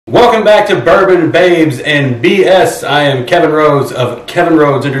welcome back to Bourbon, Babes, and BS. I am Kevin Rhodes of Kevin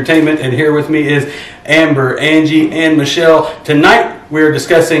Rhodes Entertainment, and here with me is Amber, Angie, and Michelle. Tonight we're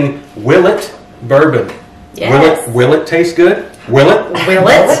discussing Willett Bourbon. Yes. Will it taste good? Will it?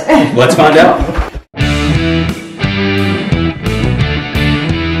 Let's find out.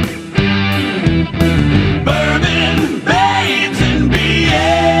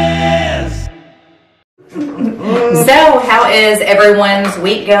 So, how is everyone's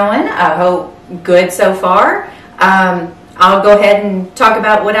week going? I hope good so far. I'll go ahead and talk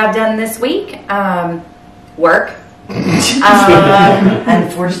about what I've done this week. Work.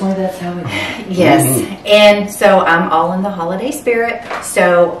 Unfortunately, that's how it is. Yes. And so I'm all in the holiday spirit.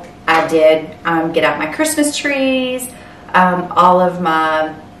 So I did get out my Christmas trees, all of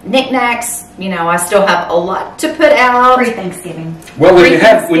my knickknacks. You know, I still have a lot to put out. Pre-Thanksgiving. Well, when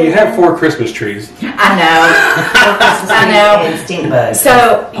you have 4 Christmas trees, I know. And stink bugs.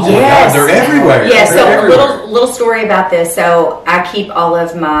 So yes, God, they're everywhere. Yeah. They're So everywhere. little story about this. So I keep all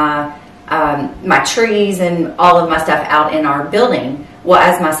of my my trees and all of my stuff out in our building. Well,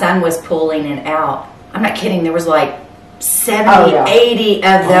 as my son was pulling it out, I'm not kidding. There was like 70, 80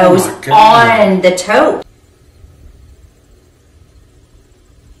 of those on the tote.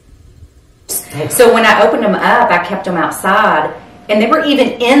 So when I opened them up, I kept them outside, and they were even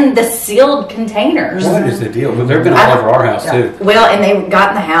in the sealed containers. What is the deal? Well, they've been all over our house too. Well, and they got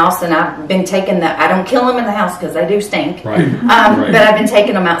in the house, and I've been taking I don't kill them in the house because they do stink. Right. But I've been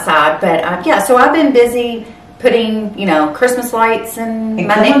taking them outside. But yeah, so I've been busy putting, Christmas lights and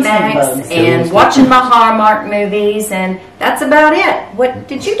my knickknacks and watching my Hallmark movies, and that's about it. What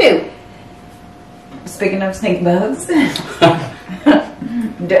did you do? Speaking of stink bugs,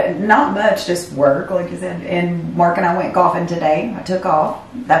 not much, just work, like you said. And Mark and I went golfing today. I took off.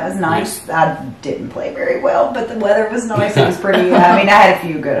 That was nice. Yes. I didn't play very well, but the weather was nice. It was pretty. I mean, I had a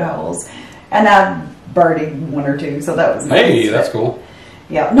few good holes, and I birdied 1 or 2, so that was nice. Hey, that's cool.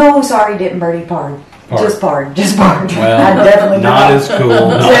 Yeah. No, sorry, didn't birdie. Parred. Just parred. Well, I definitely did not as cool.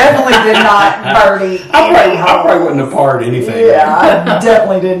 Definitely did not birdie. I probably wouldn't have parred anything. Yeah, I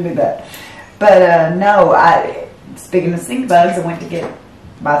definitely didn't do that. But no, speaking of stink bugs, I went to get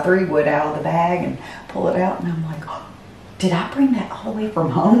my 3-wood out of the bag and pull it out, and I'm like, oh, did I bring that all the way from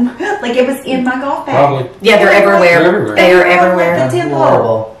home? Like it was in my golf bag. Probably. Yeah, they're everywhere. They are everywhere. Like the 10th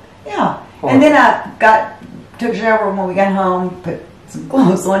hole. Yeah. Horrible. And then I took a shower when we got home, put some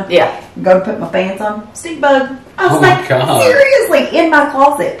clothes on. Yeah. Go to put my pants on. Stink bug. I was my God. seriously, in my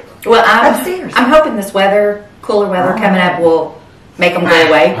closet. Well, Upstairs. I'm hoping this cooler weather coming up will make them go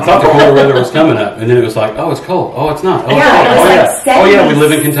away. I thought the cooler weather was coming up, and then it was like, oh, it's cold. Oh, it's not. Oh, Yeah, it's cold. it was like 70. Oh, yeah, we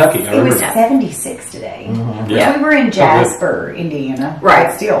live in Kentucky. I It remember was that. 76 today. Yeah. We were in Jasper, Indiana. Right.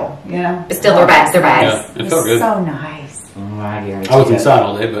 But still, But still, they're bags. They're bags. Yeah, it felt good. So nice. I was inside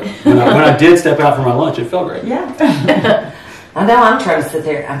all day, but when I did step out for my lunch, it felt great. Yeah. I know. I'm trying to sit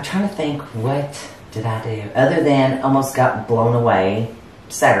there. I'm trying to think, what did I do other than almost got blown away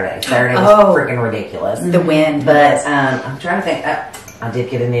Saturday. Saturday was freaking ridiculous. The wind. But I'm trying to think. I did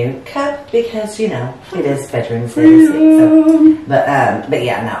get a new cup because it is Veterans Day. So, but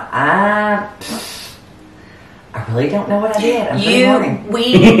yeah, no, I really don't know what I did. I'm pretty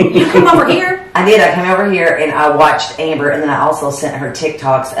boring. You come over here. I did. I came over here and I watched Amber, and then I also sent her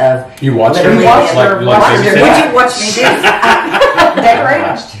TikToks of. You watched her? literally- Watched her? Watched her. Would you watch me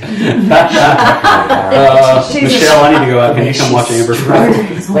Michelle, I need to go out. Can you come watch Amber?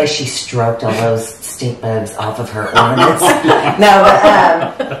 The way she stroked all those stink bugs off of her ornaments. But no,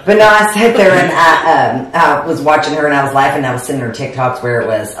 I sat there and I was watching her and I was laughing. I was sending her TikToks where it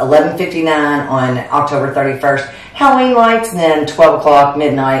was 11:59 on October 31st, Halloween lights, and then 12 o'clock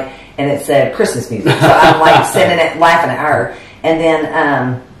midnight, and it said Christmas music. So I'm like sitting it, laughing at her, and then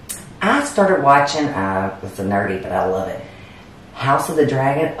I started watching. It's a nerdy, but I love it. House of the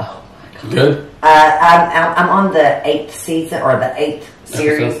Dragon. Oh my God. Good. I'm on the 8th season or the 8th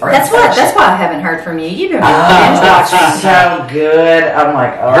series. Or That's why I haven't heard from you. You've been watching. So good. I'm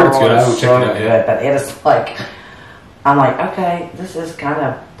like, I heard it's good. I haven't so checked it out good. yet. But it is like, I'm like, okay, this is kind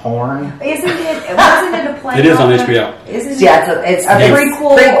of porn. Wasn't it a play? It is on HBO. Isn't it? Yeah, it's a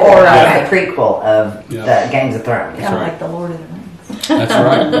prequel the prequel of the Games of Thrones. Kind of like the Lord of the Rings. That's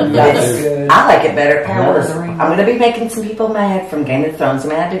right. That's good. I like it better. Power of the Ring. I'm going to be making some people mad from Game of Thrones. I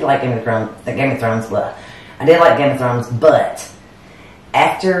mean, I did like Game of Thrones. I did like Game of Thrones, but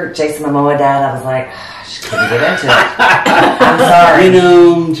after Jason Momoa died, I was like, I just couldn't get into it. I'm sorry.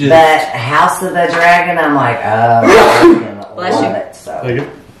 But House of the Dragon, I'm like, oh, I love it. So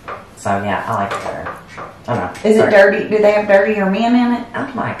yeah, I like it better. I don't know. Is it dirty? Do they have dirtier men in it?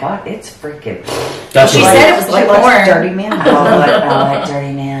 Oh my God, it's freaking. That's she said it was like likes porn. dirty men. I like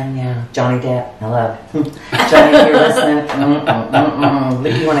dirty men. Yeah. Johnny Depp, hello. Johnny, if you're listening,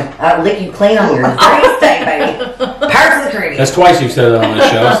 lick you clean on your face day, baby. Pirates of the Caribbean. That's twice you've said that on the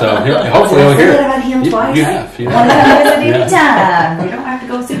show, so hopefully you'll hear it. About him twice? You have. You Want to have. come visit anytime. You don't have to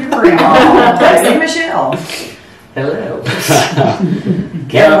go see your grandma. Go see Michelle. Hello.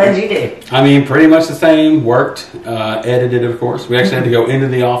 Kevin, what did you do? I mean, pretty much the same. Worked, edited, of course. We actually had to go into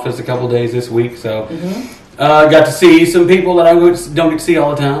the office a couple days this week, so got to see some people that I don't get to see all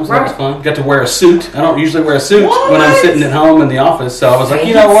the time, so that was fun. Got to wear a suit. I don't usually wear a suit when I'm sitting at home in the office, so I was like,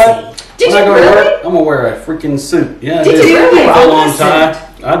 you know what? When I go to work, I'm gonna wear a freaking suit. Yeah, Did you really? full on tie.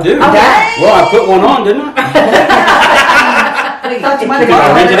 I do. Okay. Well, I put one on, didn't I? Thought you might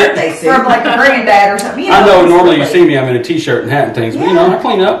I rented have it. from like a granddad or something. You I know it's normally you lovely. see me, I'm in a t-shirt and hat and things, but you know, I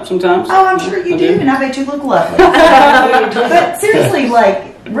clean up sometimes. Oh, I'm sure you do, and I bet you look lovely. But seriously, like,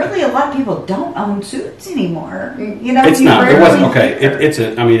 really, a lot of people don't own suits anymore. You know, It's you not. It rarely wasn't okay.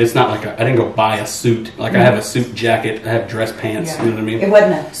 hear. I mean, it's not like I didn't go buy a suit. Like I have a suit jacket. I have dress pants. Yeah. You know what I mean? It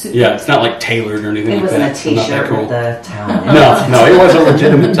wasn't a suit. Yeah, it's not like tailored or anything It like wasn't that. a t-shirt Not with that a towel. cool. No, it was a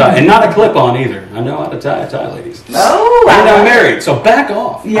legitimate tie, and not a clip-on either. I know how to tie a tie, ladies. Oh, And I'm I- married, so back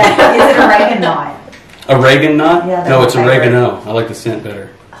off. Yeah, is it a Reagan knot? A Reagan knot? Yeah, No, it's a that's my favorite. Regano. I like the scent better.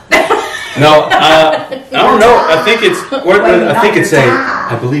 No, I don't know. I think it's.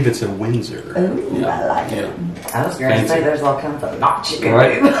 I believe it's a Windsor. Ooh, I like it. I was going to say there's all kinds of knots you can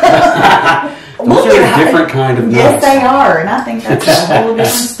Right. do. Those are a different kind of knots. Yes, they are, and I think that's a whole different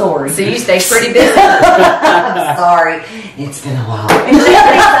story. So you stay pretty busy. I'm sorry. It's been a while. And she's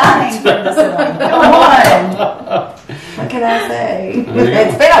exciting for this one. Come on. What can I say? you go.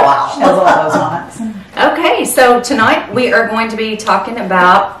 It's been a while. She knows all those knots. Okay, so tonight we are going to be talking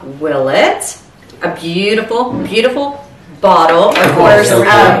about Willett, a beautiful, beautiful bottle. Of course, so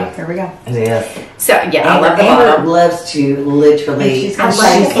Here we go. Yes. so yeah, I love the Amber bottle. loves to literally. She's gonna I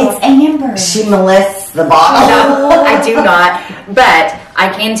say, love it. it's Amber. She molests the bottle. No, I do not. But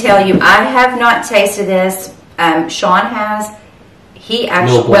I can tell you, I have not tasted this. Sean has. He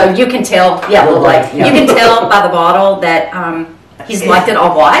actually, Little well, Blake. you can tell. Yeah, Little Blake. Blake, yeah. You can tell by the bottle that he's liked it a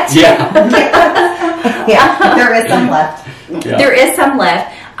lot. Yeah. Yeah, there is some left. Yeah. There is some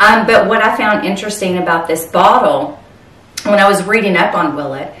left. But what I found interesting about this bottle, when I was reading up on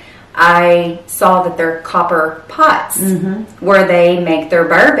Willett, I saw that they're copper pots where they make their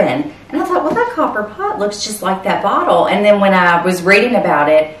bourbon. And I thought, well, that copper pot looks just like that bottle. And then when I was reading about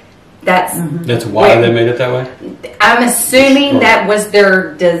it, That's why they made it that way? I'm assuming that was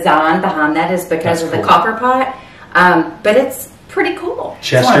their design behind that is because That's of the cool. copper pot. But it's pretty cool.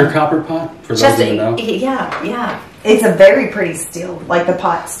 Chester copper pot, for those who know. Yeah. It's a very pretty still. Like the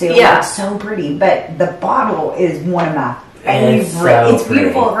pot still Yeah. looks so pretty, but the bottle is one of my It's favorite. so It's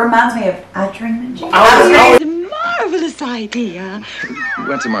beautiful. pretty. It reminds me of I Dream of Jeannie. It's a marvelous idea.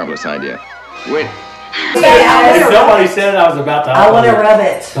 What's a marvelous idea? Wait, If nobody said I was about to. I want to rub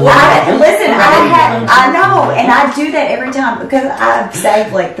it. I know, and I do that every time because I've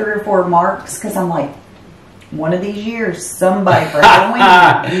saved like 3 or 4 marks because I'm like, one of these years, somebody for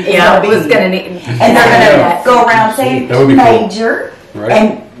Halloween Yeah, it was going to need. and they're gonna go around saying That would be cool. major, Right.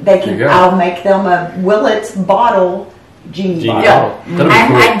 and they There can. you go. I'll make them a Willett's bottle, genie Genie bottle. bottle. That'd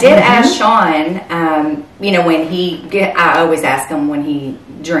be cool. I did ask Sean, when I always ask him when he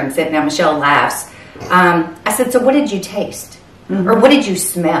drinks it. Now Michelle laughs. I said, so what did you taste? Or what did you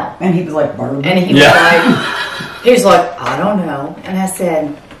smell? And he was like, bourbon. And he was like, I don't know. And I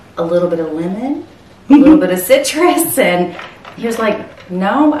said, a little bit of lemon, a little bit of citrus. And he was like,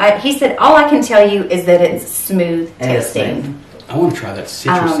 no. He said, all I can tell you is that it's smooth It is tasting. I want to try that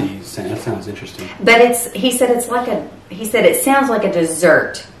citrusy scent. That sounds interesting. But he said it sounds like a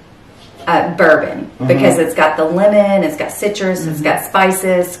dessert bourbon because it's got the lemon, it's got citrus, it's got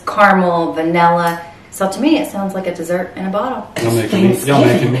spices, caramel, vanilla. So to me, it sounds like a dessert in a bottle. Y'all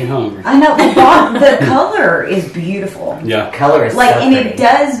making me hungry. I know the color is beautiful. Yeah. Color is Like, so and pretty. it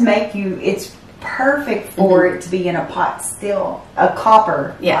does make you. It's perfect for it to be in a pot still, a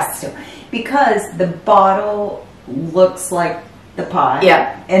copper pot Yes. still, because the bottle looks like the pot.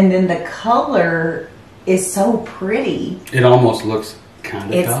 Yeah. and then the color is so pretty. It almost looks kind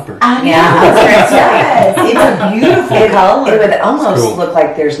of It's- copper. I know. Yeah. Yes, it's a beautiful color. It would almost Cool. look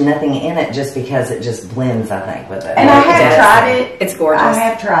like there's nothing in it just because it just blends, I think, with it. And I It have does. tried it. It's gorgeous. I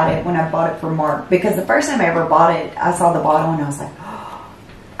have tried it when I bought it for Mark because the first time I ever bought it, I saw the bottle and I was like, oh,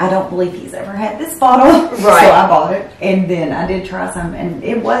 I don't believe he's ever had this bottle. Right. So I bought it, and then I did try some, and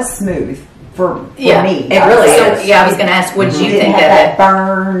it was smooth for me. It really So, is. yeah, I was going to ask, what did you Didn't think have of that it?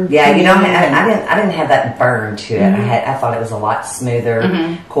 burn. Yeah, I feeling. I didn't have that burn to it. I thought it was a lot smoother.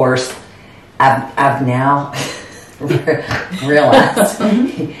 Of course, I've now realized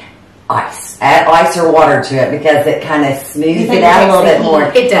ice. Add ice or water to it because it kind of smooths think it out a little it bit more.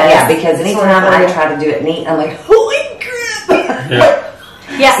 It does. Yeah, because anytime I try to do it neat, I'm like, holy crap! Yeah.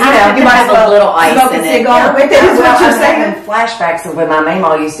 Yeah, I have to have a little ice smoke in a it. cigar with it, is what you're I'm saying. having flashbacks of when my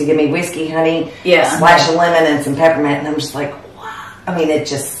mama used to give me whiskey, honey, Yeah. splash of lemon and some peppermint, and I'm just like, wow. I mean, it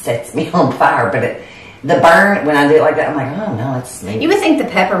just sets me on fire. But the burn, when I do it like that, I'm like, oh no, it's sweet. You would think the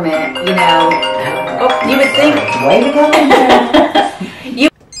peppermint, you know. Oh, you would think. Way to go.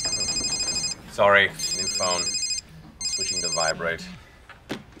 Sorry, new phone. Switching to vibrate.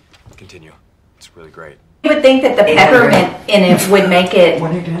 Continue. It's really great. You would think that the peppermint in it would make it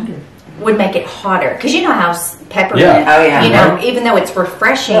 1-800. hotter, because you know how peppermint. Yeah. Oh, yeah. You know, even though it's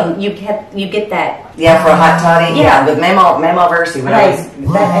refreshing, you get that. Yeah, for a hot toddy. Yeah. With Mamo Versi. When I Hey,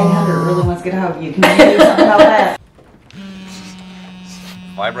 was, that 800 really wants to get home. You can do something about that.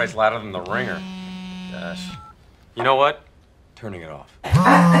 Vibrates louder than the ringer. Gosh. You know what? Turning it off.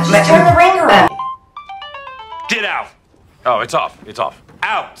 I just turned the ringer on. Get out! Oh, it's off. It's off.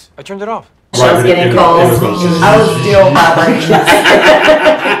 Out! I turned it off. Shell's getting calls. I was still vibrating.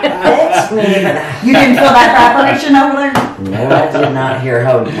 That's me. You didn't feel that vibration over there? No, I did not hear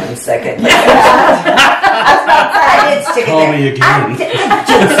hold 1 second. I did stick it Call there. me again. I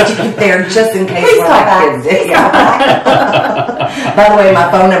did stick it there just in case Please one call of my back. kids did. Yeah. By the way,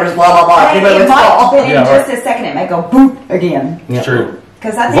 my phone number's blah blah blah. Give it It a might, call. but in Yeah, just a second it may go boop again. It's true.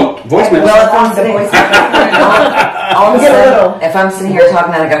 Because I think Voicemail. Well, if I'm the sitting, voice. all of a Get a sudden, little. if I'm sitting here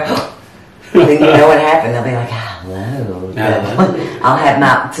talking and I go, then you know what happened. They'll be like, hello. I'll have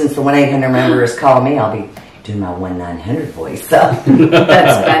my, since the 1-800 number is calling me, I'll be doing my 1-900 voice. So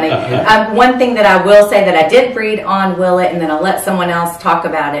That's funny. One thing that I will say that I did read on Willett, and then I'll let someone else talk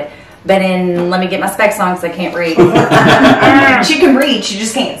about it. But let me get my specs on because I can't read. She can read, she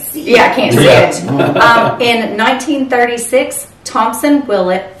just can't see. Yeah, I can't see it. In 1936, Thompson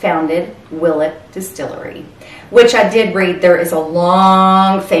Willett founded Willett Distillery, which I did read. There is a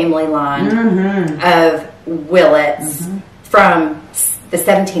long family line of Willets from the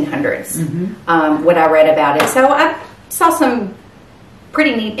 1700s. What I read about it, so I saw some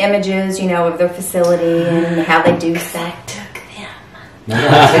pretty neat images, you know, of their facility and how they do stuff. I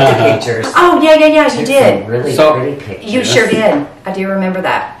took the pictures. Oh yeah, you Took did. some really So- pretty pictures. You sure did. I do remember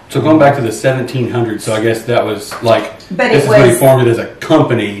that. So going back to the 1700s, so I guess that was like, But this it is when he was- formed it as a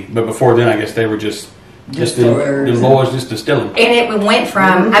company, but before then I guess they were just Distillers. the boys just distilling. And it went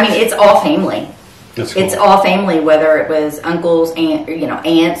from, I mean, it's all family. That's cool. It's all family, whether it was uncles,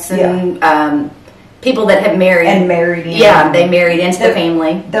 aunts, and people that have married. And married in. Yeah, they married into the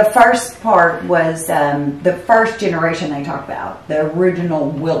family. The first part was the first generation they talked about, the original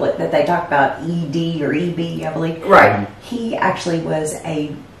Willett that they talked about, ED or EB, I believe. Right. He actually was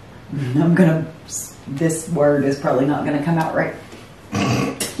this word is probably not going to come out right.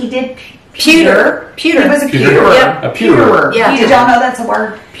 He did Pewter. He was a Pewter. pewterer. Yep. A pewterer. Yeah. Did y'all know that's a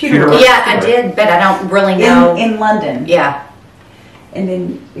word? Pewterer. Yeah, I did, but I don't really know. In London. Yeah. And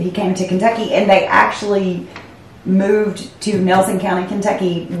then he came to Kentucky, and they actually moved to Nelson County,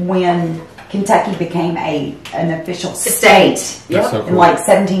 Kentucky, when Kentucky became an official state. That's Yep. so In cool. like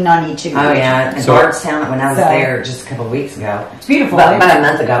 1792. Oh yeah, in So- Bardstown when I was So- there just a couple of weeks ago. It's beautiful. About a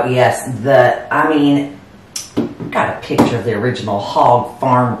month ago, yes. Got a picture of the original hog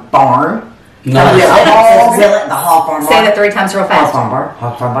farm barn. Nice. Willett, the hog farm barn. Say that 3 times real Hog fast. farm barn,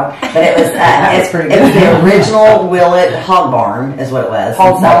 hog farm barn. But it was, pretty it was good. the original Willett hog barn is what it was.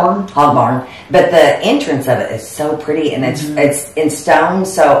 Hog And so- barn? Hog barn. But the entrance of it is so pretty, and it's in stone,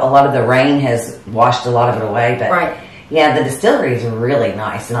 so a lot of the rain has washed a lot of it away. But Right. yeah, the distillery is really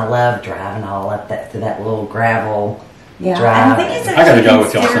nice, and I love driving all up to that little gravel Yeah, drive. and the thing is that I gotta you go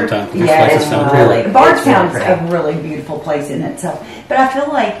with y'all consider- sometime. This Yeah, place it's sounds really- Bardstown's it's a really really beautiful place in itself, but I feel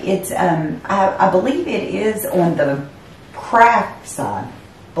like it's. I believe it is on the craft side.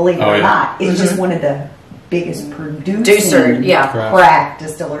 Believe it Oh, or yeah. not, it's just one of the biggest producing Producer, yeah. craft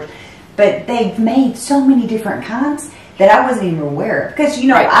distillers. But they've made so many different kinds that I wasn't even aware of. Because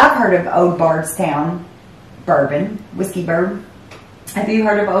Right. I've heard of Old Bardstown bourbon, whiskey bourbon. Have you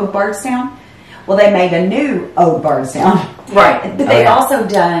heard of Old Bardstown? Well, they made a new Old Bardstown. Right. But they've also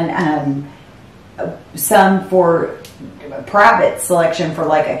done some for private selection for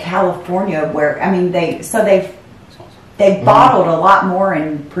like a California where, I mean, they've bottled a lot more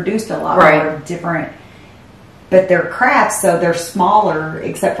and produced a lot Right. more different, but they're crafts, so they're smaller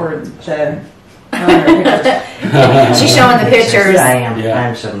except for the She's showing the pictures. I am. Yeah.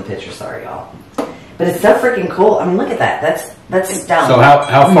 I'm showing the pictures. Sorry, y'all. But it's so freaking cool. I mean, look at that. That's stone. So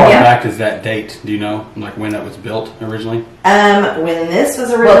how far Yeah. back is that date? Do you know, like when that was built originally? When this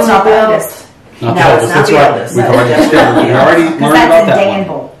was originally Well, it's not the built, oldest. Not No, the it's oldest. not That's the right. oldest. We've already learned Because about that's in that one.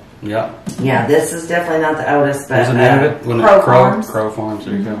 Danville. Yeah. Yeah, this is definitely not the oldest, but What was the name of it? Wasn't Crow it Farms. Crow Farms.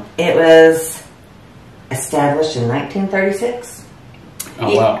 There you go. it was established in 1936.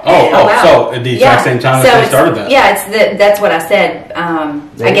 Oh wow. wow. So at the exact same time that they started that. Yeah, that's what I said. I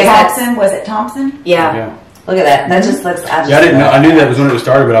guess Thompson, was it Thompson? yeah. Look at that. That just looks. Yeah, I didn't know. I knew that was when it was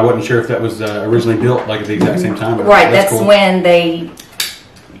started, but I wasn't sure if that was originally built like at the exact same time. Right, that's cool. when they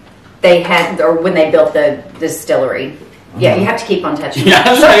had, or when they built the distillery. Yeah, you have to keep on touching. Yeah,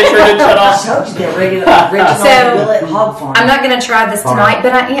 I was making sure it didn't shut I off. told you the original So, Willett hog farm. I'm not going to try this tonight,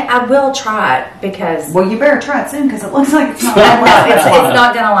 but I will try it because Well, you better try it soon because it looks like it's not no, that it's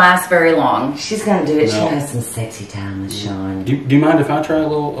not going to last very long. She's gonna do it. She No. has some sexy time with Sean. Do you mind if I try a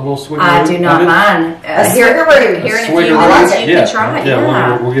little swig? I do not mind. Here in a few minutes, you can try it.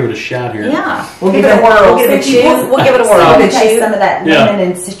 Yeah. We'll give it a shot here. Yeah. We'll give it a whirl. We'll give it a chew. We'll give it a So whirl. you can taste some of that Yeah. lemon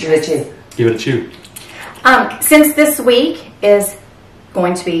and citrus. Give it a chew. Since this week is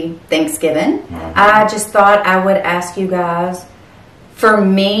going to be Thanksgiving, I just thought I would ask you guys, for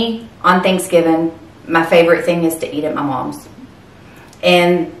me on Thanksgiving, my favorite thing is to eat at my mom's.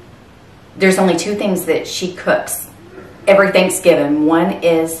 And there's only two things that she cooks every Thanksgiving. One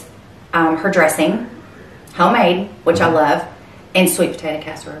is her dressing, homemade, which I love, and sweet potato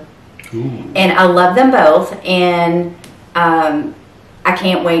casserole. Ooh. And I love them both, and I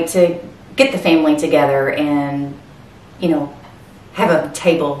can't wait to get the family together and, have a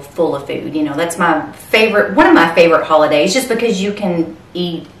table full of food. That's my favorite, one of my favorite holidays, just because you can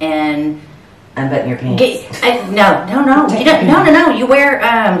eat and Unbutton your pants. no, you don't. No. You wear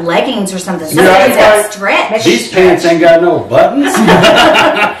leggings or something. You're right. That stretch. These pants ain't got no buttons.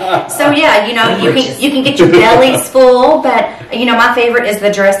 So yeah, you can get your bellies full, but my favorite is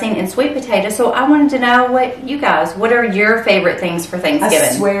the dressing and sweet potato. So I wanted to know what are your favorite things for Thanksgiving?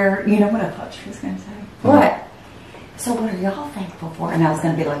 I swear, you know what I thought she was going to say? What? So what are y'all thankful for? And I was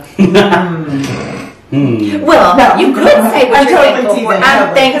going to be like, Well, No, you could say what I'm you're totally thankful teasing, for. I'm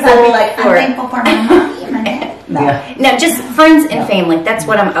totally. 'Cause thankful I'd be like, for. I'm thankful for my mom. No. Yeah. No, just friends and family. That's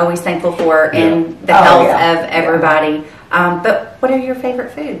what I'm always thankful for, and the Oh, health yeah. of everybody. But what are your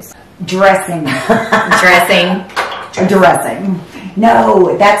favorite foods? Dressing. Dressing. Dressing.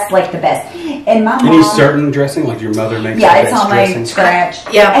 No, that's like the best. And my mom. Any certain dressing, like your mother makes? Yeah, the it's best homemade dressing? scratch.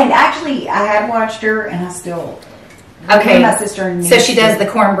 Yeah. And actually, I have watched her, and I still. Okay. My sister. So she does the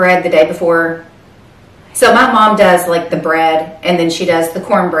cornbread the day before. So my mom does like the bread, and then she does the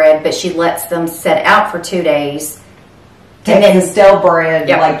cornbread, but she lets them set out for 2 days. Take the stale bread,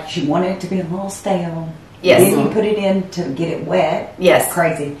 Yep. like she wanted it to be a little stale. Yes. Then you put it in to get it wet. Yes. It's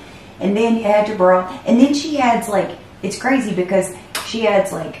crazy. And then you add your broth. And then she adds it's crazy because she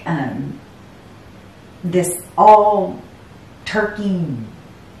adds this all turkey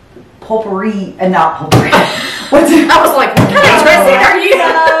potpourri, not potpourri. What's it? I was like, what kind of dressing are you?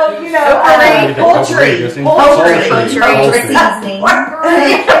 Poultry. Dressing? Poultry. Poultry. Seasoning.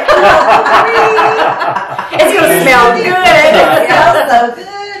 It's going to smell good. It smells so good.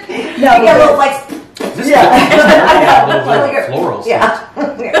 No, you got a little Little florals. Yeah.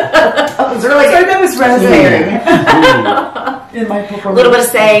 It was really So that was rosemary. In my A little bit of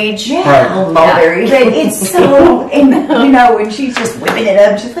sage. Yeah. Right. mulberry. But it's so, and she's just whipping it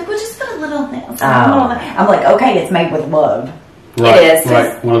up. She's like, well, just put a little thing. I'm like, okay, it's made with love. Right, It is.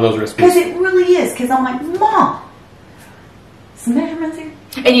 right. One of those recipes. Because it really is. Because I'm like, Mom, some measurements here.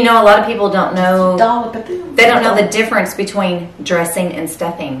 And a lot of people don't know, Dollop of food. they don't know the difference between dressing and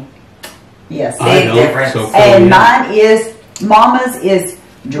stuffing. Yes. I Big know. difference. So And yeah. mine is, Mama's is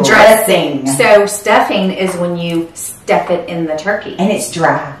dressing. So stuffing is when you stuff it in the turkey. And it's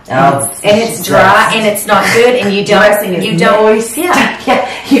dry. Oh, And it's dry and it's not good, and you don't. Dressing is you don't. moist. Yeah.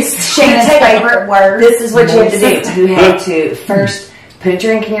 It's Shannon's favorite word. This is what you have to Moist. do. You have to first put a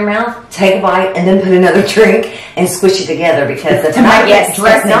drink in your mouth, take a bite, and then put another drink and squish it together because if To not, make it if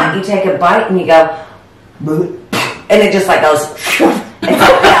dressing. not, you take a bite and you go, and it just goes.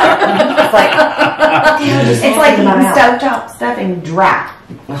 It's It's like eating stovetop stuffing dry.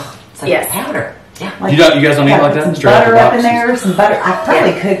 It's like Yes. powder. Yeah. Like, You guys don't eat like that? Some Straight out the butter up box? in there, some butter. I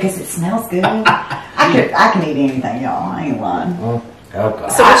probably could because it smells good. I can eat anything, y'all. I ain't lying. Oh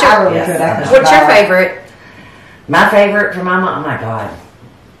God. So what's your I really Yes. could. I could what's your survive. favorite? My favorite for my mom? Oh my God.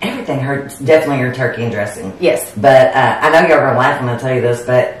 Everything hurts. Definitely your turkey and dressing. Yes. But I know y'all are gonna laugh when I tell you this,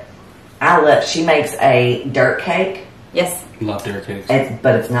 but she makes a dirt cake. Yes. Love dairy cakes.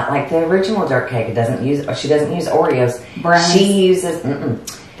 But it's not like the original dirt cake. She doesn't use Oreos. Brownies.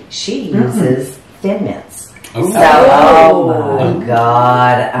 She uses Thin Mints. Oh. So, oh my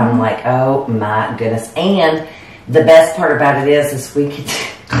God. I'm like, oh my goodness. And the best part about it is we could,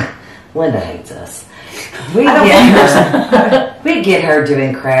 Linda hates us. we get her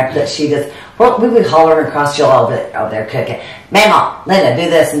doing crap that she does. Well, we would holler across the all there cooking. Mama, Linda, do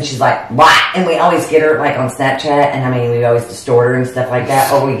this, and she's like, "What?" And we always get her like on Snapchat, and I mean, we always distort her and stuff like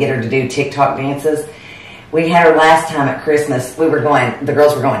that, or we get her to do TikTok dances. We had her last time at Christmas. The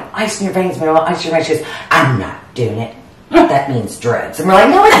girls were going, "Ice in your veins, Mama, ice in your veins." She goes, "I'm not doing it. That means drugs." And we're like,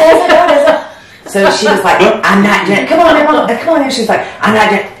 "No, it doesn't. No, it doesn't." So she was like, "I'm not doing it. Come on, Mama, come on." And she's like, "I'm not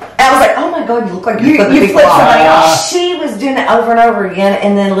doing it." And I was like, "Oh my God, you look like you flipped somebody off." She was doing it over and over again,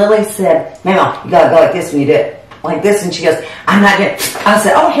 and then Lily said, "Mama, you gotta go like this when you do it. Like this," and she goes, "I'm not doing it." I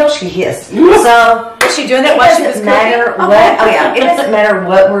said, "Oh hell, she hissed." So was she doing that while she was cooking? It doesn't matter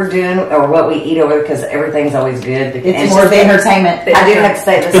what we're doing or what we eat over because everything's always good. It's more of the entertainment. I do have to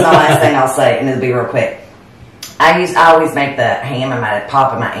say this is the last thing I'll say, and it'll be real quick. I always make the ham, and my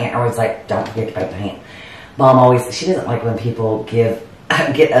pop and my aunt are always like, "Don't forget to make the ham." Mom she doesn't like when people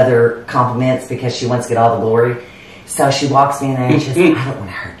get other compliments because she wants to get all the glory. So she walks me in there and she says, "I don't want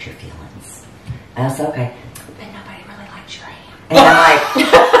to hurt your feelings." And I said, "Okay." But nobody really likes your ham. And I'm like,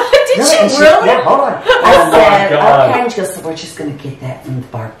 Did she really? Yeah, hold on. I said, "Okay." And she goes, "So we're just going to get that from the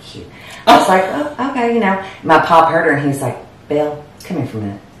barbecue." I was like, "Oh, okay, you know." My pop heard her and he's like, "Bill, come here for a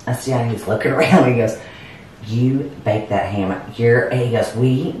minute." I said, "Yeah." He's looking around and he goes, "You bake that ham. He goes,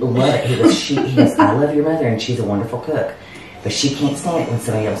 "We love it." He goes, "I love your mother and she's a wonderful cook. But she can't stand it when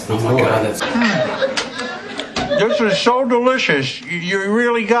somebody else speaks glory." This is so delicious. You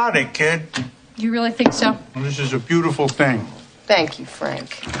really got it, kid. You really think so? This is a beautiful thing. Thank you,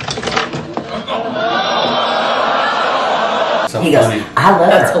 Frank. He goes, "I love her.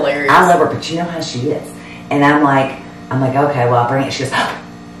 That's hilarious. I love her, but you know how she is." And I'm like, "Okay, well, I'll bring it." She goes, "I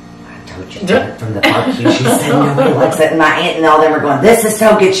told you from the barbecue." She said, "Nobody likes it." And my aunt and all them are going, "This is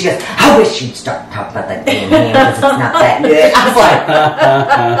so good." She goes, "I wish you'd start talking about that damn ham because it's not that good." I was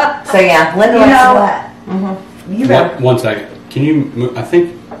like, so yeah, Linda You likes know what? You better, One second. Can you move? I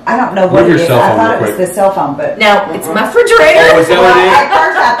think. I don't know what Move it your is. cell I phone thought real it was quick. the cell phone, but No, it's my refrigerator. Oh, is that what it is? At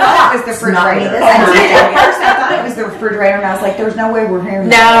first I thought it was the refrigerator. Not me. At first I thought it was the refrigerator, and I was like, "There's no way we're hearing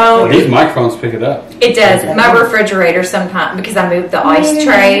that." No. These microphones pick it up. It does. My refrigerator sometimes, because I moved the ice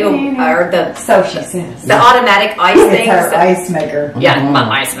tray or So she says. the automatic ice It's thing. her ice maker. Yeah, my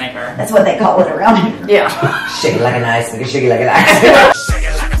ice maker. That's what they call it around here. Yeah. Shake it like an ice, shake it like an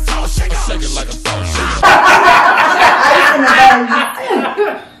ice.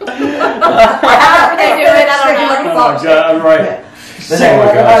 However they do it, I don't know. Oh my God, I'm right.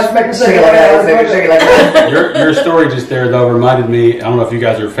 Your story just there though reminded me. I don't know if you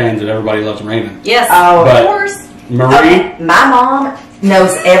guys are fans of Everybody Loves Raymond. Yes. Oh, But of course. Marie. Okay, my mom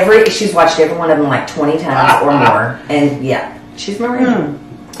knows she's watched every one of them like 20 times or more. And yeah, she's Marie.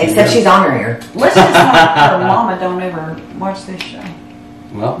 Except she's honorary. Let's just hope her mama don't ever watch this show.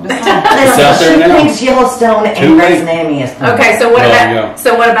 Well, Listen, out there she now. thinks Yellowstone and Too Grey's late. Anatomy is fun. Okay, so what There you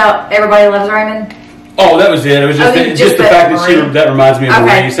about go. Everybody Loves Raymond? oh, that was it. It was just, Okay, just the fact that Marie. that reminds me of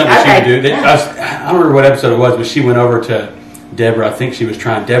Okay, Marie. Something she okay. would do. I don't remember what episode it was, but she went over to Deborah. I think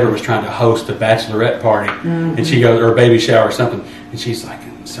Deborah was trying to host a bachelorette party, and she goes, or a baby shower or something, and she's like,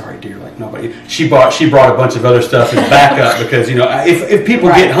 "Sorry, dear, like nobody." She brought a bunch of other stuff as backup because if people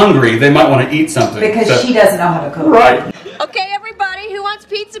get hungry, they might want to eat something Because she doesn't know how to cook. Right. Okay, everybody, who wants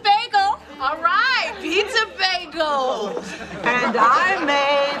pizza bagel? All right, pizza bagel. And I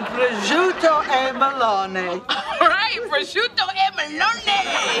made prosciutto e bologna. All right, prosciutto e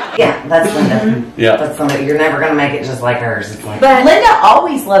melone. Yeah, that's Linda. Yeah. That's Linda. You're never going to make it just like hers. It's like, But Linda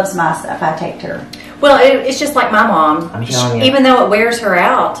always loves my stuff. I take to her. well, it's just like my mom. I'm telling you. Even though it wears her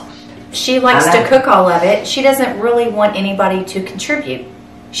out, she likes I to know. cook all of it. She doesn't really want anybody to contribute.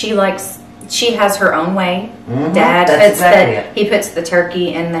 She has her own way. Dad That's puts exactly it. he puts the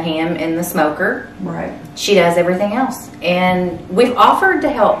turkey and the ham in the smoker. Right. She does everything else, and we've offered to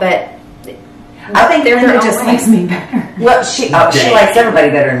help, but I think they're Linda their own just way. makes me better. well, she likes everybody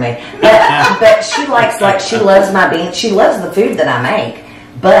better than me. But she she loves my beans. She loves the food that I make.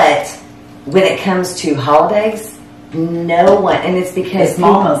 But when it comes to holidays, no one, and it's because It's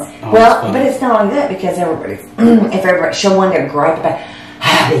mamas. Oh, well, that's funny. but it's not only that because she'll want to gripe about.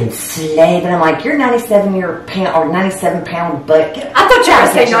 I've been slaving. I'm like, you're 97 pound butt. I thought you were going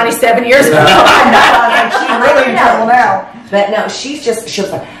to say 97 years ago. She's really in trouble now. But no,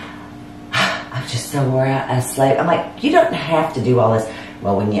 she'll like, I'm just so wore out as a slave. I'm like, you don't have to do all this.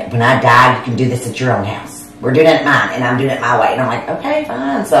 Well, when I die, you can do this at your own house. We're doing it at mine, and I'm doing it my way. And I'm like, okay,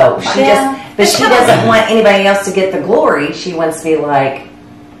 fine. So she doesn't want anybody else to get the glory. She wants to be like,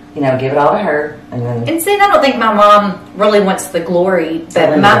 give it all to her. And then And see, I don't think my mom really wants the glory, but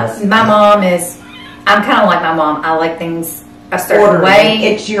Linda does. my mom is. I'm kind of like my mom. I like things a certain Orderly. way.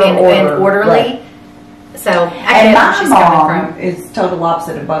 It's your and order. orderly. Right. So I And get where my she's mom coming from. is total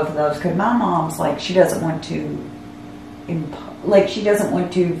opposite of both of those because my mom's like she doesn't want to, she doesn't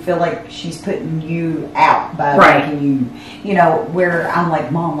want to feel like she's putting you out by making you, where I'm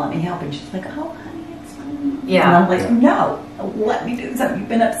like, Mom, let me help, and she's like, oh, honey, it's fine. Yeah. And I'm like, no, let me do something. You've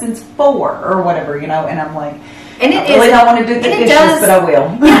been up since 4 or whatever, and I'm like. And I really don't want to do the dishes, but I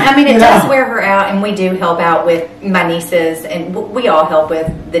will. Yeah, I mean, it does wear her out, and we do help out with my nieces, and we all help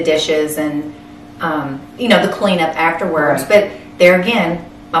with the dishes and, the cleanup afterwards. But there again,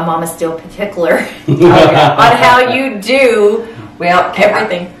 my mom is still particular on how you do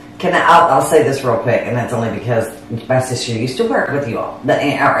everything. I'll say this real quick, and that's only because my sister used to work with you all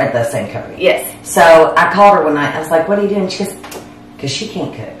at the same company. Yes. So I called her one night. I was like, what are you doing? She goes, because she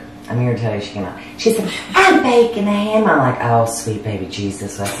can't cook. I'm here to tell you she cannot. She said, I'm baking a ham. I'm like, oh, sweet baby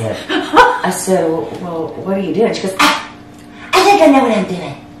Jesus. I said, well, what are you doing? She goes, I think I know what I'm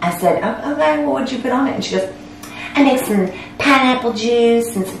doing. I said, oh, okay, well, what'd you put on it? And she goes, I mixed some pineapple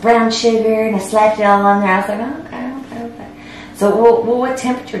juice and some brown sugar, and I slapped it all on there. I was like, oh, okay. So, well, what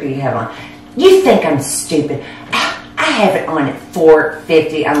temperature do you have on? You think I'm stupid. I have it on at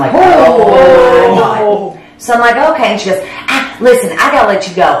 450. I'm like, oh my God. So I'm like, okay. And she goes, listen, I gotta let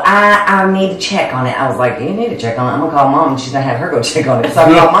you go. I need to check on it. I was like, you need to check on it. I'm gonna call Mom, and she's gonna have her go check on it. So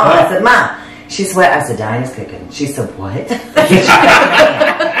I called Mom. I said, Mom. She said, what? I said, Diana's cooking. She said, what? You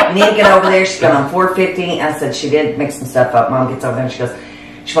need to get over there. She's going on 450. I said, she did mix some stuff up. Mom gets over there, and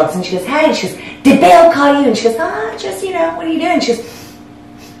she walks in, she goes, hey. She goes, did Bill call you? And she goes, just, what are you doing? She goes,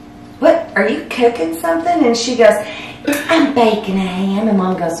 what, are you cooking something? And she goes, I'm baking a ham. And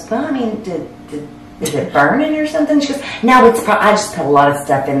Mom goes, well, I mean, is it burning or something? She goes, no, I just put a lot of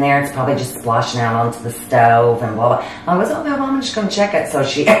stuff in there. It's probably just splashing out onto the stove and blah, blah. I was, okay, Mom, I'm just going to check it. So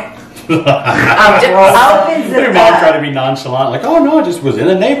she Your mom tried to be nonchalant, like, oh, no, I just was in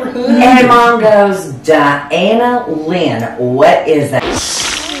the neighborhood. And Mom goes, Diana Lynn, what is that?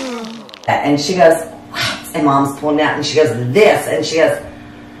 And she goes, what? And Mom's pulling out, and she goes, this. And she goes,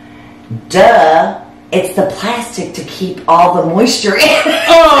 duh, it's the plastic to keep all the moisture in.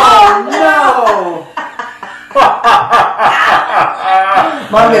 Oh, no.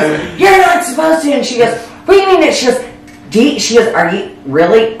 Mom goes, you're not supposed to. And she goes, what do you mean? She goes, are you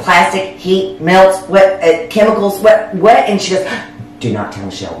really? Plastic, heat, melts, what, chemicals, what? And she goes, do not tell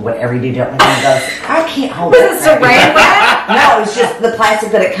Michelle. Whatever you do, don't let me go. I can't hold it. Was it saran wrap? No, it's just the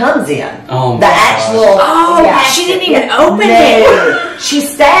plastic that it comes in. Oh, the actual. Oh, yeah. She didn't even open it. She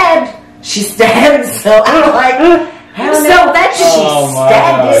stabbed. So I'm like, so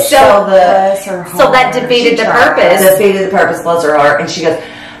that defeated the purpose. Defeated the purpose. Bless her heart. And she goes,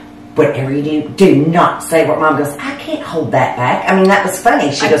 whatever you do not say what. Mom goes, I can't hold that back. I mean, that was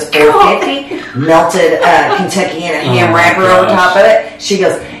funny. She goes, 450, melted Kentucky and a ham wrapper over top of it. She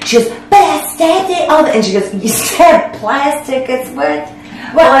goes, but I stabbed it on. And she goes, you stabbed plastic. It's what?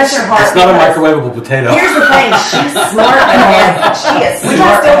 Well, that's your heart. It's not a microwavable potato. Here's the thing. She's smart,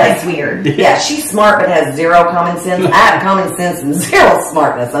 but has weird. Yeah, she's smart, but has zero common sense. I have common sense and zero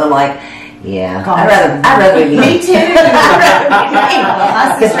smartness. And I'm like, yeah, I'd rather be me. too.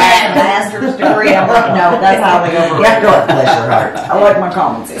 My sister had a master's degree. I'm like, no, that's how they go. Yeah, go ahead, bless your heart. I like my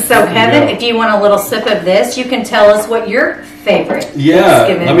common sense. So, Kevin, if you want a little sip of this, you can tell us what your favorite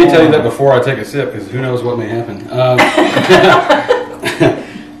Thanksgiving let me tell you that before I take a sip, because who knows what may happen.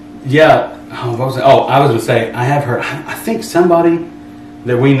 Yeah. Oh, what was it? Oh, I was going to say, I have heard, I think somebody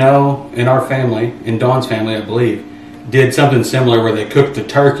that we know in our family, in Dawn's family, I believe, did something similar where they cooked the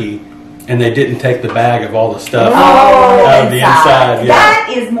turkey and they didn't take the bag of all the stuff out of the inside. Yeah. That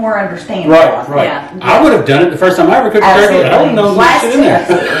is more understandable. Right. Yeah. I would have done it the first time I ever cooked turkey. I wouldn't know what shit in there.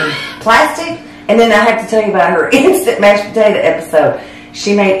 Plastic, and then I have to tell you about her instant mashed potato episode.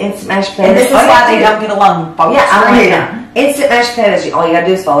 She made instant mashed potatoes. And this is why they don't get along. Yeah, I'm here. Instant mashed potatoes. All you gotta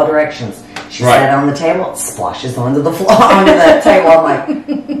do is follow directions. She set it on the table, it splashes onto the floor, onto the table. I'm like,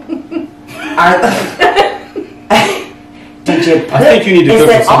 did you put, I think you need to cook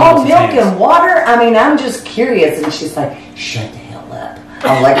with someone all else's milk hands. and water? I mean, I'm just curious. And she's like, shut the hell up.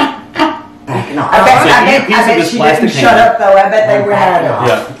 I'm like, backing off. I bet she didn't shut up, though. I bet they were at it.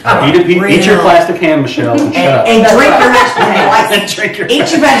 Yeah. Eat your plastic ham, Michelle, and shut up. And drink your mashed potatoes. And drink your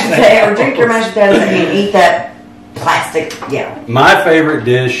Eat your mashed potatoes, or drink your mashed potatoes, and eat that plastic. Yeah. My favorite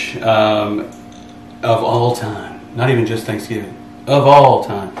dish of all time, not even just Thanksgiving, of all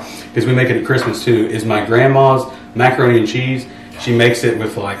time, because we make it at Christmas too, is my grandma's macaroni and cheese. She makes it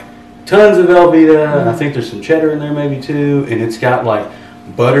with like tons of Velveeta. I think there's some cheddar in there maybe too, and it's got like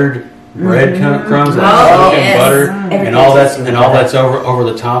buttered bread crumbs and butter and all that's over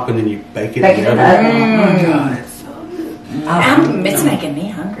the top, and then you bake it in the oven. Oh my God, it's so good. It's making me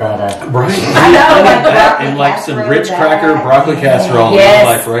hungry. ricotta. Right. I know, like broccoli And like some casserole, rich that. cracker broccoli casserole Yes. in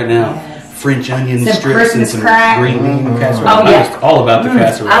my life right now. French onion Some strips Christmas and some crack. green bean casserole. Oh, I'm yeah. just all about the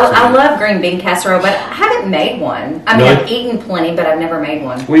casserole. I love green bean casserole, but I haven't made one. I mean, Really? I've eaten plenty, but I've never made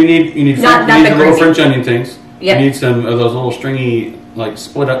one. Well, you need Not you need the the little green French onion things. Yep. You need some of those little stringy, like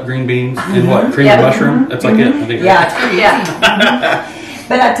split up green beans and what cream Yep. of mushroom. That's like it. I think. Yeah, it's pretty Yeah.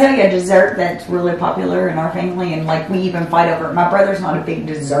 But I tell you, a dessert that's really popular in our family, and like we even fight over it. My brother's not a big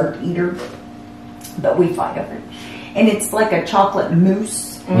dessert eater, but we fight over it. And it's like a chocolate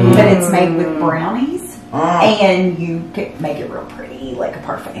mousse, but it's made with brownies, and you can make it real pretty, like a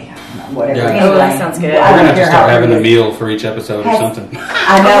parfait, whatever. Yeah. Anyway, Oh, that sounds good. I We're gonna don't have to care start how having it a is. meal for each episode or Has- something.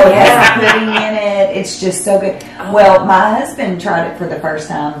 I know it has pudding in it. It's just so good. Well, my husband tried it for the first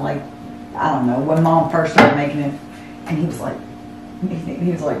time, like I don't know, when Mom first started making it, and he was like,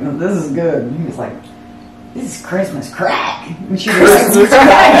 "No, this is good." And he was like, "This is Christmas crack." And she was Christmas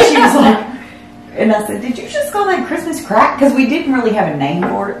crack. She was like, and I said, "Did you just call that Christmas crack?" Because we didn't really have a name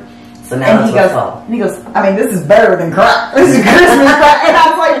for it. So now And that's he what's goes, called. and he goes, "I mean, this is better than crack. This is Christmas crack." And I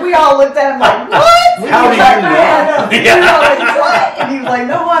was like, we all looked at him like, "What?" How He do was you like, know? "I know." We were like, "What?" And he was like,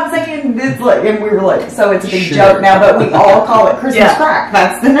 "No, I'm saying this." Like, and we were like, so it's a big Sure. joke now, but we all call it Christmas Yeah. crack.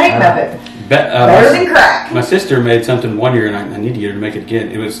 That's the name of it. Better Better than crack. My sister made something one year, and I need to get her to make it again.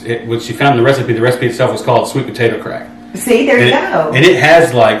 When she found the recipe. The recipe itself was called sweet potato crack. See, there you go. And it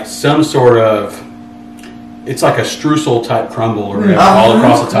has like some sort of, it's like a streusel type crumble or whatever all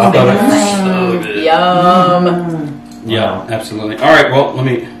across the top of it. So good. Yum. Yeah, absolutely. All right, well, let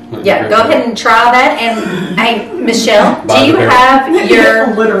me Yeah, go ahead and try that. And hey, Michelle, Buy do you the bear. have your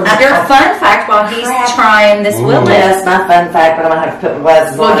Literally. fun fact while he's trying this Ooh. Willet? That's my fun fact, but I'm gonna have to put my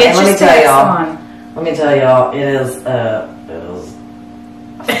glasses Well, on. get And your let me tell specs y'all. on. Let me tell y'all, it is That's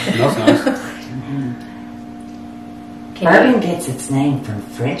nice. Bourbon gets its name from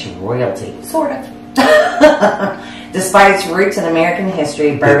French royalty, sort of. Despite its roots in American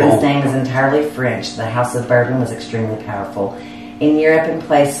history, bourbon's name is entirely French. The House of Bourbon was extremely powerful in Europe and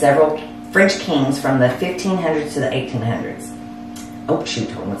placed several French kings from the 1500s to the 1800s. Oh, shoot,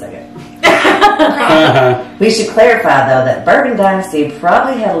 hold on 1 second. We should clarify, though, that Bourbon Dynasty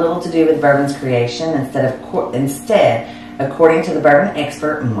probably had little to do with bourbon's creation. Instead, according to the bourbon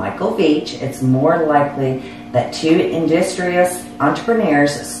expert Michael Veach, it's more likely that two industrious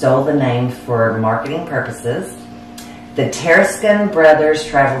entrepreneurs stole the name for marketing purposes. The Tarascon brothers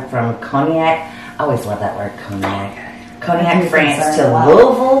traveled from Cognac, I always love that word, Cognac, France to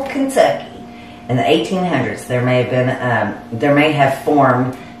Louisville, Kentucky. In the 1800s, there may have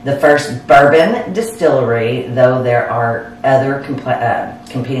formed the first bourbon distillery, though there are other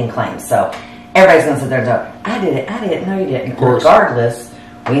competing claims. So everybody's going to sit there and go, "I did it, no you didn't." Regardless,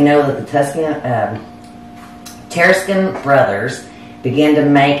 we know that the Tarascon brothers began to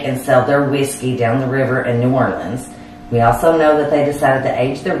make and sell their whiskey down the river in New Orleans. We also know that they decided to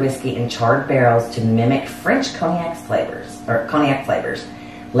age their whiskey in charred barrels to mimic French cognac flavors.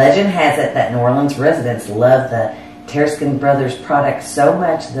 Legend has it that New Orleans residents loved the Tarascon brothers' product so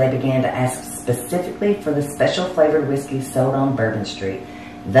much that they began to ask specifically for the special flavored whiskey sold on Bourbon Street.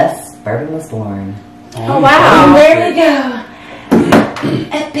 Thus, bourbon was born. Oh, wow. And there we go.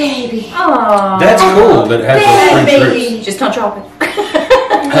 A baby. Aww. That's cool that it has those French roots. Just don't drop it.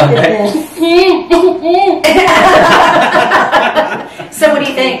 So what do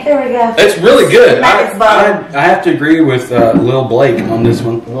you think? There we go. It's really good. Smack its bottom. I have to agree with Lil Blake on this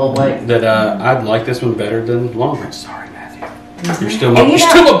one. Lil Blake. That I'd like this one better than Long Range. Sorry, Matthew. You're still And you're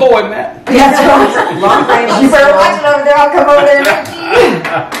still a boy, Matt. Long Branch. You better watch it over there. I'll come over there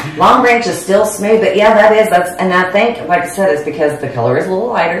and Long Branch is still smooth, but yeah, and I think, like I said, it's because the color is a little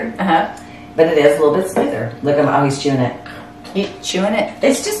lighter, but it is a little bit smoother. Look, he's chewing it. You chewing it?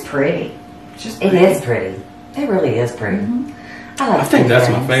 It's just pretty. It is pretty. It really is pretty. I think that's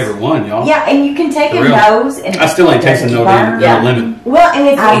my favorite one, y'all. Yeah, and you can take For a real. nose and I still ain't tasting no damn lemon Well, and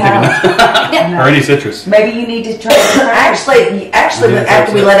if or any citrus. maybe you need to try it. actually, after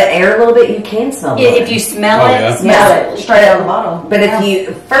we let it air a little bit, you can smell it. If you smell Oh, it, yeah. Smell it straight out of the bottle. But if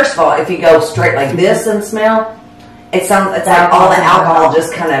you, first of all, if you go straight like this and smell, it's like all the alcohol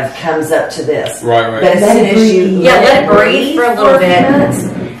just kind of comes up to this. Right. But as soon as you let it breathe for a little bit.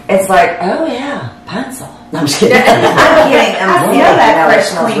 It's like, oh yeah, pencil. No, I'm just kidding. I'm kidding. I smell that No, fresh it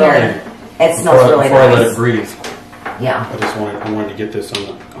smells cleaner. really- It smells really Before I let it nice. breathe. Yeah. I wanted to get this on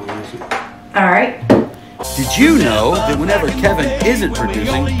this one. All right. Did you know that whenever Kevin isn't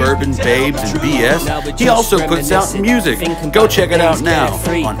producing Bourbon, Babes, and BS, he also puts out music? Go check it out now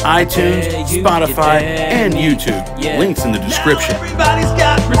on iTunes, Spotify, and YouTube. Links in the description. Everybody's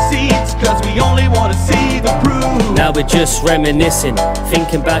got receipts, cause we only want to see the proof. Now we're just reminiscing,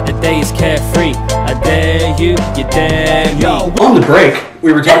 thinking about the days carefree. I dare you, you dare me. On the break,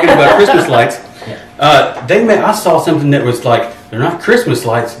 we were talking about Christmas lights. I saw something that was like, they're not Christmas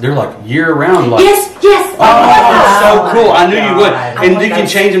lights, they're like year-round lights. Yes. Oh, that's so cool. I knew you would. And you can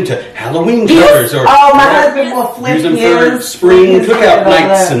change them to Halloween colors. Or my husband will flip use them his. for spring cookout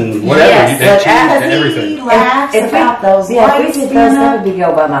nights and whatever. Yes, You can change to everything. He laughs about those Yeah, if lights. we did those, that would be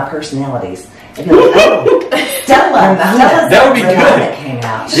go by my personalities. It'd be like, Stella. That would be good. That came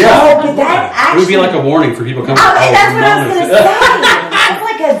out. Yeah. Oh, but that It would be like a warning for people coming. that's what I was going to say.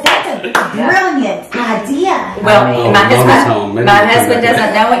 That's a brilliant idea. Well, my Mama's husband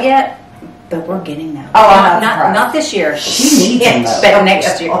doesn't know it yet, but we're getting them. Oh, I'm not surprised. Not this year. She needs them, though. But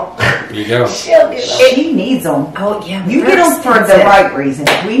next year. There you go. She needs them. Oh yeah, You get them for the right reasons.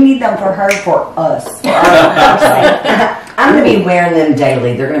 We need them for her, for us. For our sake. I'm going to be wearing them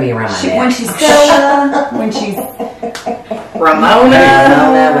daily. They're going to be around my neck. When she's Stella, when she's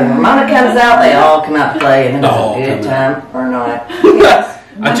Ramona. When Ramona comes out, they all come out to play, and it's a good time or not.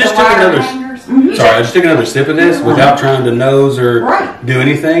 I just took another sip of this without trying to nose or do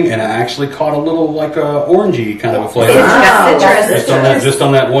anything, and I actually caught a little like a orangey kind of a flavor. Just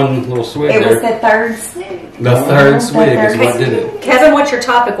on that one little swig there. It was the third swig. The third swig is what did it. Kevin, what's your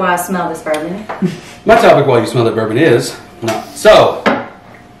topic while I smell this bourbon? My topic while you smell that bourbon is not. So,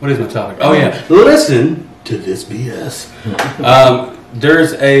 what is my topic? Oh yeah, listen to this BS.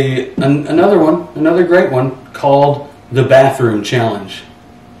 There's another great one called the Bathroom Challenge.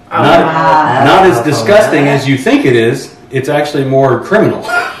 Not as disgusting as you think it is. It's actually more criminal.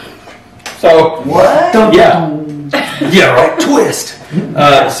 So what? Yeah, right. Twist.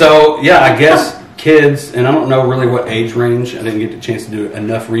 I guess kids, and I don't know really what age range. I didn't get the chance to do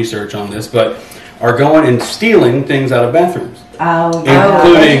enough research on this, but are going and stealing things out of bathrooms.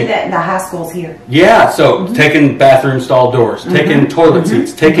 Including the high schools here. Yeah, so taking bathroom stall doors, taking toilet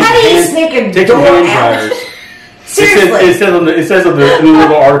seats, taking hand dryers. Seriously. It says on the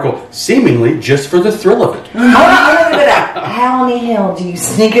little article, seemingly just for the thrill of it. How in the hell do you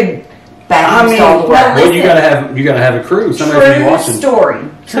sneak a bathroom stall door? Well, you gotta have a crew. Somebody be watching.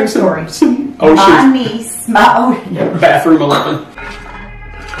 True story. My niece, bathroom 11.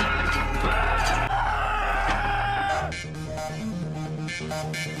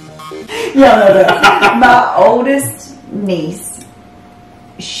 My oldest niece,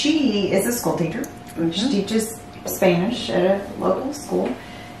 she is a school teacher. She teaches Spanish at a local school.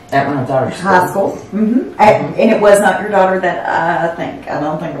 At my daughter's high school. And it was not your daughter that I think. I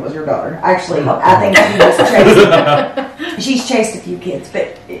don't think it was your daughter. Actually, I think she was chasing. She's chased a few kids,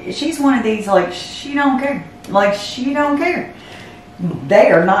 but she's one of these, like, she don't care. Like, she don't care. They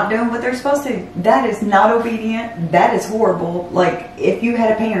are not doing what they're supposed to. That is not obedient. That is horrible. Like, if you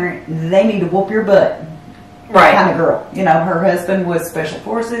had a parent, they need to whoop your butt. Right. Kind of girl. You know, her husband was special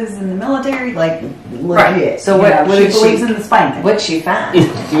forces in the military, like, legit. Right. So she believes in the spanking. What'd she find?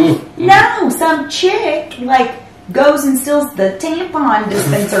 No, some chick, like, goes and steals the tampon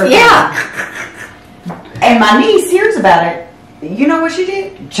dispenser. Yeah. And my niece hears about it. You know what she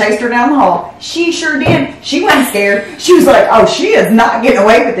did? Chased her down the hall. She sure did. She wasn't scared. She was like, oh, she is not getting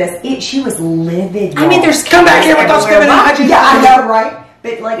away with this. She was livid. I mean, there's come back here with those everywhere. Yeah, I know, right?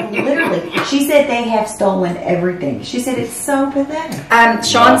 But, like, literally, she said they have stolen everything. She said it's so pathetic.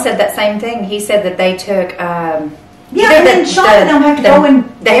 Sean said that same thing. He said that they took. And then Sean and them have to go and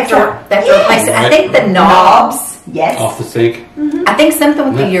they have to replace it. I think the knobs. Yes. Off the sink. I think something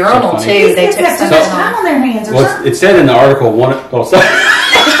with the urinal so too. They took something time on their hands or something. It said in the article First of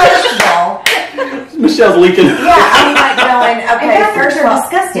all, Michelle's leaking. Yeah, I'm like going, okay, first of all,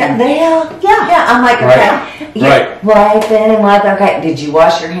 disgusting. Yeah, I'm like, okay. Right. Wipe and wipe. Okay, did you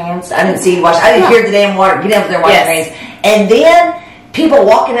wash your hands? I didn't see you wash. I didn't hear the damn water. Get over there, wash your hands. And then people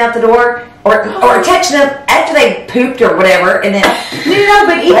walking out the door or touching them after they pooped or whatever, and then no,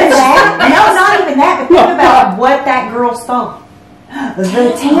 but even that. No, not even that. But think about what that girl stole. The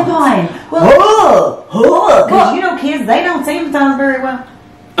tampon. Because you know, kids, they don't sympathize very well.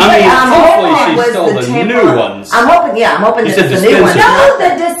 I mean, hopefully she stole the new ones. I'm hoping it's the new ones. No, the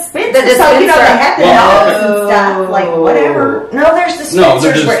dispenser. So, you know, they have the knobs and stuff, like, whatever. No, there's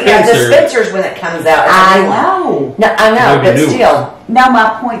dispensers. Dispensers when it comes out. I know. No, I know, but still. No,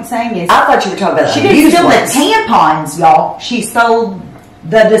 my point saying is, I thought you were talking about she didn't steal the tampons, y'all. She stole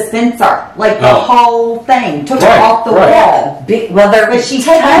the dispenser, like the whole thing. Took it off the wall. But she's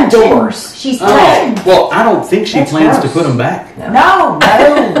taking doors. She's touching. Well, I don't think she plans to put them back. No.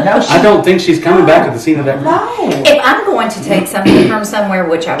 I don't think she's coming back at the scene of that. No. If I'm going to take something from somewhere,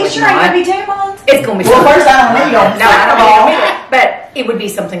 which I would It's sure ain't not, gonna be tampons. it's going to be. Well, something- first I don't need them. No, I don't need them either. But it would be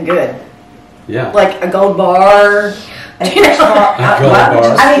something good, Yeah. like a gold bar. You know?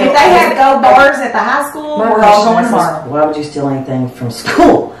 I mean, if they have gold bars at the high school, we're all going tomorrow. Why would you steal anything from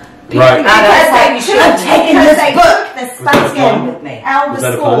school? Right. Because they should have taken this book, the Space fun? Game, out of Was the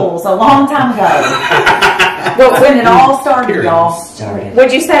that a fun? schools a long time ago. Well, when it all started, Period. y'all.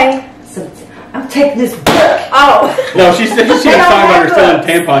 What'd you say? I'm taking this book. Oh. No, she said she was talking about her stealing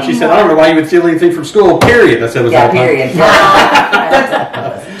tampons. She said, I don't know why you would steal anything from school, period. I said, was that a pun? Period.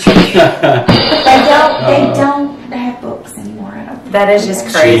 They don't have books anymore. I don't. That is just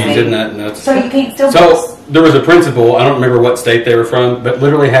Jeez, crazy. isn't that nuts? So you can't steal So books. there was a principal, I don't remember what state they were from, but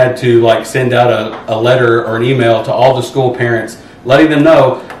literally had to like send out a letter or an email to all the school parents letting them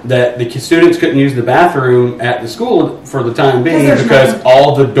know that the students couldn't use the bathroom at the school for the time being because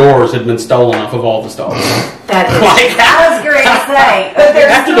all the doors had been stolen off of all the stalls. That is Like, I was going to say, But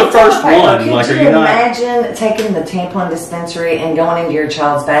there's after still the first toilet one, paper. like, could are you you not? imagine taking the tampon dispensary and going into your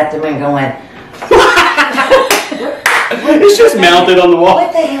child's bathroom and going, It's just mounted on the wall.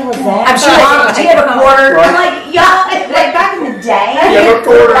 what the hell is that? I'm sure Mom, do you have a quarter? I'm like, y'all, like back in the day,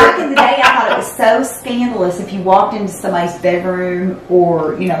 back in the day, I thought it was so scandalous if you walked into somebody's bedroom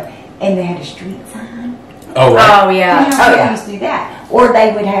or, and they had a street sign. Oh, right. Oh, yeah. They used to do that. Or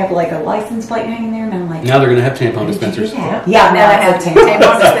they would have like a license plate hanging there, and I'm like, Now they're going to have tampon dispensers. yeah, Now now they it's have a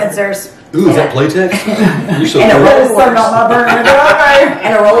tampon dispensers. Ooh, is that Playtex? You're so And a cool. roll of Put it on my burner.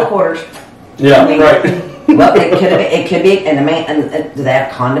 And a roll of quarters. Yeah, right. Well, it could be, and do they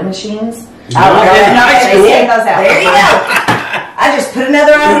have condom machines? No, high school. They those out. There you go. I just put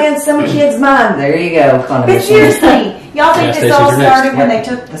another idea in some kid's mind. There you go, condom But machines. seriously, y'all think Gas this all stations are next. started when they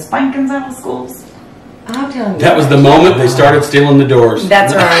took the spankings out of schools? I'm telling you. That was the moment they started stealing the doors.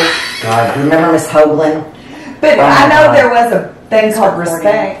 That's right. God, remember Miss Hoagland? But Oh my I know God. there was a thing called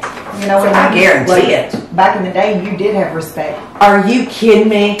respect. When I you- guarantee it. Back in the day, you did have respect. Are you kidding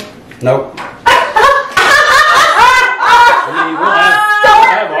me? Nope. I mean, we'll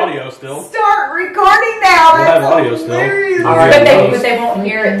have audio still. Start recording now. We'll have audio still. hilarious. All But right. they won't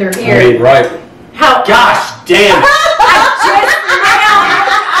hear it through I here. mean, right. How? Gosh damn it. I just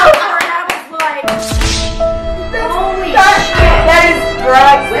now over and I was like, holy shit. That is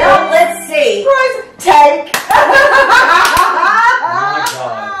right. Well, let's see. Take.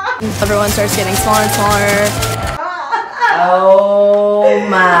 Everyone starts getting smaller and smaller. Oh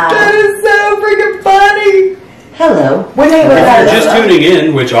my. That is so freaking funny. Hello. When they were If you're just tuning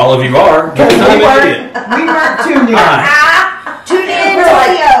in, which all of you are, good time we idiot. weren't tuned in. Tune in. We're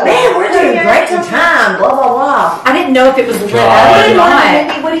like, Man, we're doing great in time. Blah, blah, blah. I didn't know if it was lit God. up or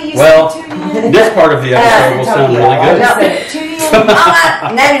not. What do you Well, say? Tune in. this part of the episode will sound really good. Tune in.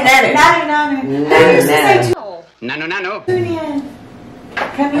 Nanu, nanu. Nanu, nanu. Nano. Tune in.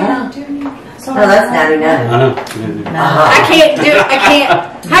 Come in. Tune in. No, that's nanu, nanu. I know. I can't do it. I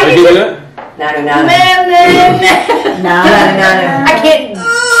can't. How Can you you do do it? it? Nanu, nanu. Nanu, nanu. I can't.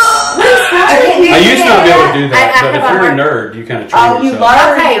 I used to not be able to do that, I but if have a you're a hard- nerd, you kind of train Oh, you yourself.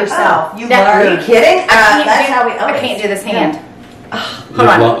 learn Okay. yourself. You That- Are you learn. kidding? I can't That's do, how we I always. can't do this hand.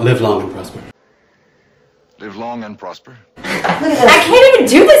 Live long and prosper. Live long and prosper. Look at I this. can't even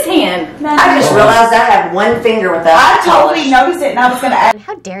do this hand. I just realized I have one finger without I totally polish. noticed it, and I was going to ask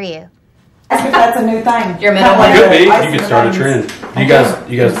How dare you? if that's a new thing. Your middle Kinda like Could the be. ice You could in start a the trend. veins.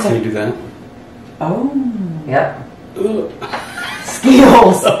 You guys can you do that? Oh. Yep.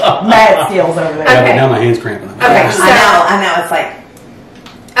 Skills. Mad skills over there. Yeah, but Okay. now my hand's cramping. Okay, so I know. It's like,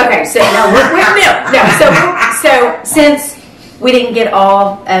 okay, so no, so since we didn't get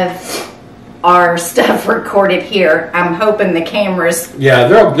all of our stuff recorded here, I'm hoping the cameras. Yeah,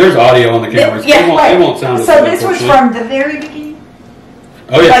 there's audio on the cameras. Yeah, it won't sound as So good, this was unfortunately. from the very beginning?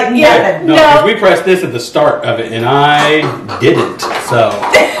 Oh yeah, like, yeah. nothing. No, No. because we pressed this at the start of it, and I didn't. So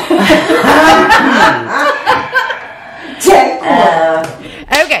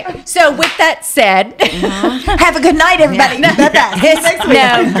Okay, so with that said, have a good night, everybody. No,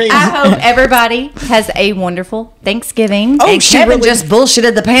 I hope everybody has a wonderful Thanksgiving. Oh, And Kevin just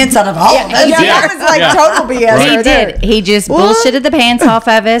bullshitted the pants out of all of us. Yeah, that was like total BS. He right did. there. He just bullshitted the pants off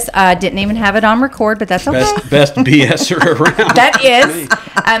of us. Didn't even have it on record, but that's okay. best BSer around. That is.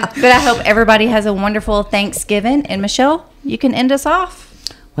 But I hope everybody has a wonderful Thanksgiving. And Michelle, you can end us off.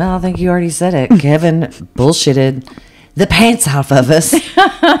 well, I think you already said it. Kevin bullshitted the pants off of us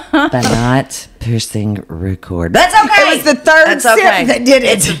by not pushing record. That's okay. It was the third sip that did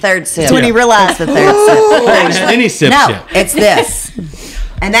it. It's the third sip. That's when he realized. It's the third sip. Actually, any sip. It's this.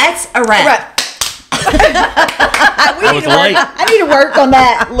 And that's a wrap. I need to work on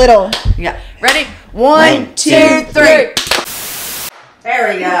that little. Yeah. Ready? 1, 2, 3.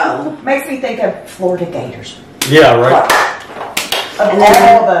 There we go. Makes me think of Florida Gators. Yeah, right.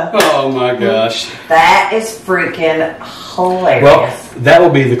 Oh my gosh. That is freaking hilarious. Well, that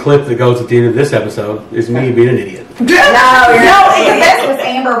will be the clip that goes at the end of this episode, is me being an idiot. No, the best was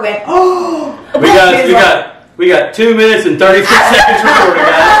Amber went, oh. We got 2 minutes and 36 seconds recorded,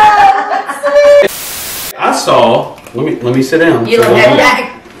 guys. I saw, let me sit down. You don't have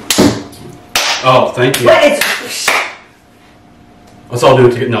that. Oh, thank you. Let's all do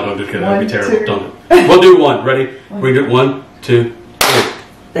it together. No, don't do it together. That'd be terrible. Don't do it. We'll do one. Ready? We do it. 1, 2, 3.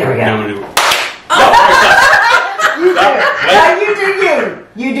 There we go. Now I'm gonna do it. You do you.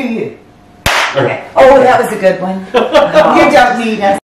 You do you. Okay. Oh, that was a good one. You don't need us.